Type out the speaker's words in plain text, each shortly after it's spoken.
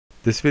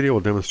This video will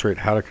demonstrate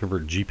how to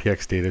convert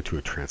GPX data to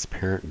a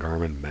transparent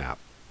Garmin map.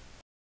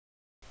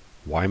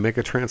 Why make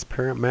a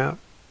transparent map?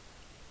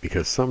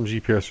 Because some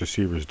GPS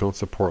receivers don't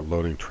support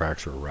loading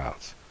tracks or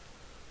routes.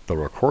 They'll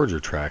record your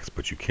tracks,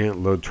 but you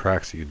can't load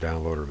tracks that you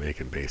download or make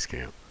in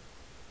Basecamp.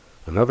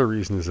 Another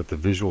reason is that the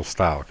visual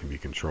style can be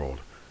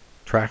controlled.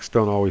 Tracks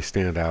don't always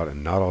stand out,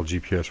 and not all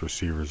GPS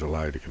receivers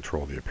allow you to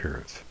control the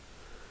appearance.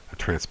 A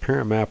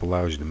transparent map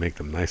allows you to make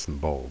them nice and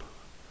bold.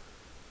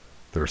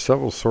 There are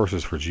several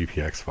sources for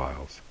GPX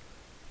files.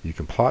 You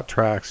can plot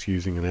tracks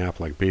using an app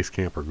like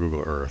Basecamp or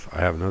Google Earth.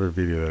 I have another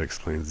video that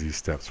explains these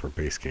steps for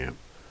Basecamp.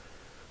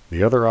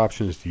 The other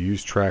option is to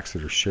use tracks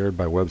that are shared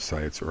by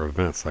websites or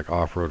events like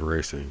off-road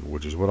racing,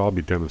 which is what I'll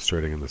be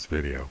demonstrating in this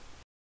video.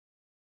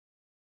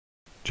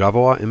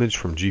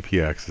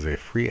 IMGfromGPX is a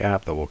free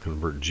app that will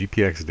convert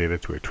GPX data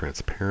to a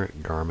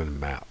transparent Garmin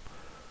map.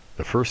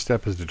 The first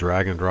step is to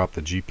drag and drop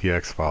the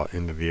GPX file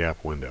into the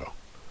app window.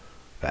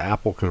 The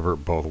app will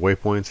convert both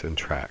waypoints and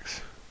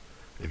tracks.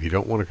 If you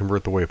don't want to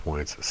convert the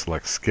waypoints,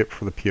 select Skip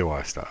for the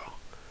POI style.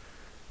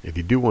 If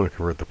you do want to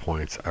convert the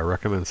points, I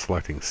recommend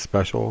selecting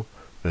Special,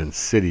 then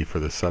City for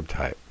the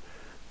subtype.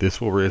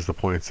 This will raise the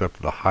points up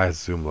to the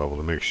highest zoom level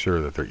to make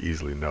sure that they're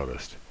easily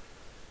noticed.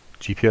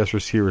 GPS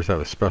receivers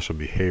have a special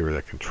behavior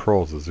that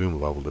controls the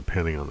zoom level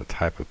depending on the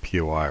type of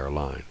POI or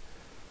line.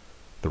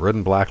 The red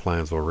and black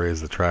lines will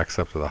raise the tracks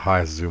up to the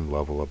highest zoom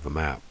level of the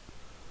map.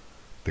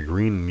 The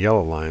green and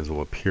yellow lines will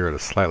appear at a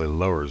slightly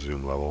lower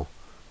zoom level.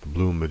 The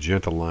blue and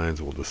magenta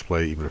lines will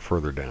display even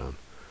further down.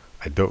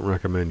 I don't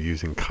recommend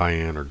using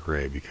cyan or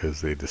gray because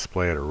they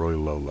display at a really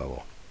low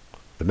level.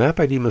 The map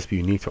ID must be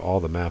unique to all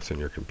the maps on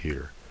your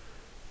computer.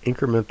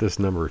 Increment this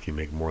number if you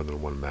make more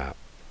than one map.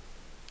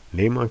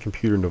 Name on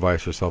computer and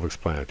device are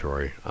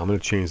self-explanatory. I'm going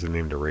to change the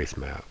name to Race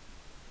Map.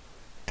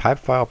 Type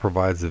file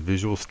provides the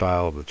visual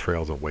style of the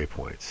trails and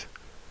waypoints.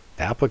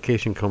 The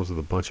application comes with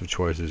a bunch of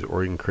choices,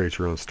 or you can create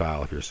your own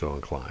style if you're so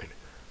inclined.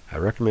 I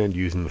recommend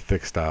using the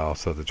fixed style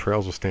so that the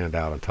trails will stand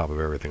out on top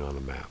of everything on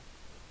the map.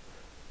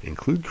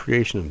 Include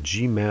creation of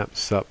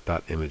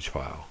gmapsup.image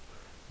file.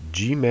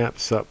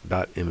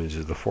 gmapsup.image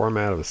is the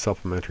format of a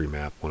supplementary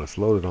map when it's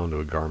loaded onto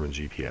a Garmin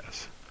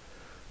GPS.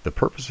 The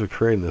purpose of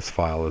creating this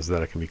file is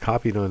that it can be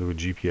copied onto a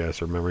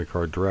GPS or memory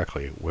card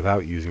directly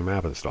without using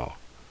map install.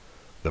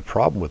 The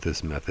problem with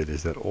this method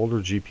is that older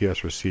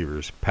GPS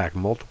receivers pack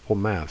multiple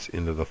maps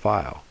into the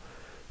file.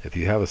 If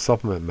you have a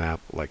supplement map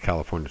like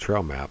California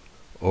Trail Map,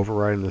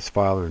 overriding this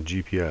file on a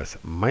GPS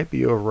might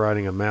be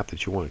overriding a map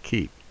that you want to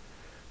keep.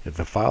 If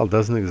the file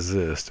doesn't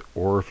exist,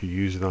 or if you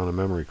use it on a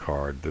memory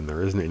card, then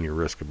there isn't any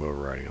risk of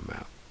overriding a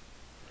map.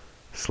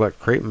 Select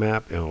Create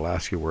Map and it'll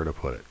ask you where to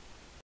put it.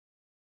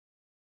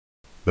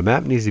 The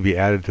map needs to be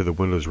added to the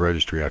Windows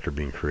registry after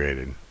being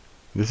created.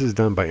 This is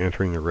done by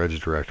entering the reg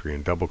directory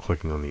and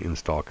double-clicking on the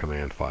install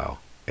command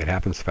file. It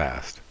happens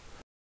fast.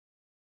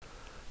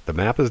 The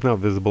map is now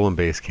visible in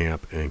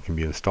Basecamp and can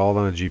be installed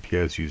on a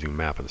GPS using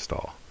map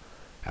install.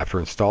 After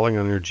installing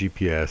on your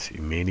GPS,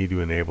 you may need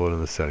to enable it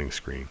in the settings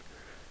screen.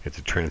 It's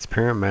a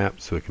transparent map,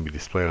 so it can be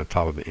displayed on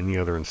top of any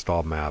other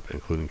installed map,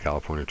 including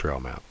California Trail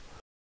Map.